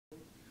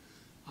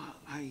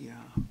You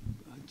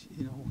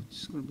know,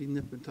 it's going to be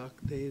nip and tuck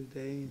day to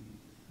day, and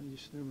I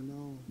just never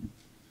know.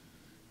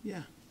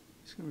 Yeah,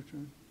 he's going to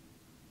return.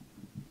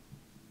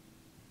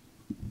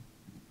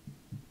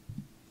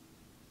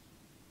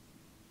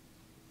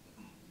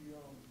 You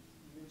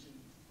mentioned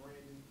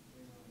Brandon and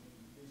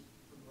his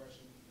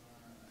progression.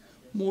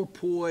 More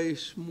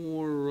poise,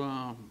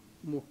 more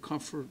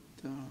comfort.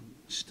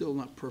 Still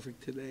not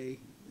perfect today,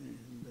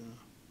 and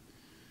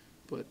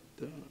but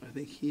I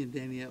think he and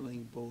Danny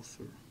Etling both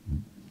are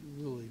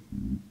really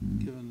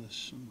giving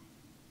us some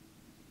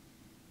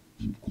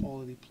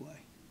quality play.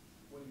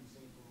 What do you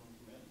think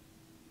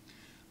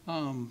from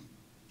him?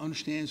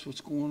 Understands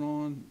what's going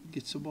on,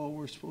 gets the ball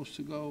where it's supposed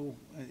to go.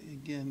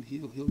 Again,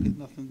 he'll get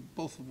nothing.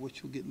 Both of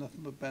which will get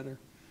nothing but better.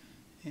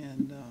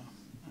 And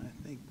I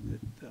think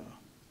that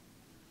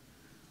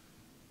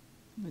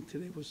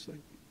today was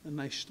like a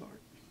nice start.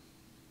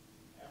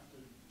 After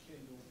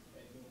Kendell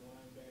at middle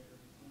linebacker,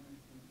 who would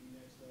be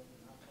next up,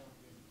 and how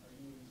confident are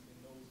you in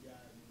those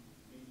guys, and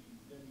maybe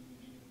them even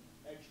getting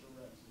extra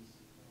reps?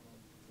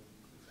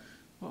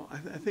 Well,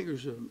 I think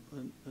there's a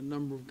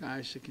number of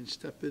guys that can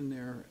step in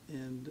there,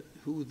 and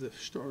who the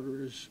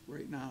starter is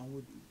right now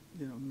would,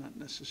 you know, not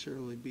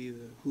necessarily be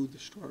who the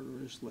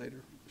starter is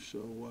later.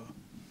 So,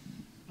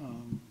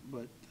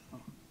 but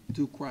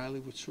Duke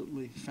Riley would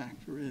certainly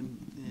factor in,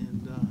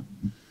 and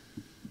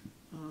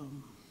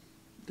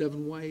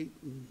Devin White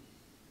and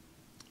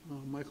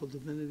Michael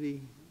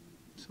Divinity,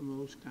 some of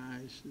those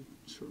guys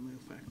certainly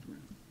will factor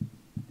in.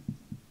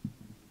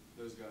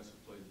 Those guys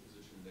have played the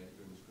position today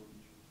during the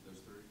scrimmage, those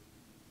three?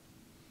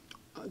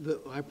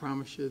 I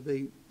promise you,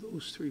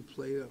 those three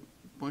played a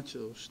bunch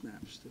of those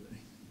snaps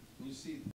today. When you see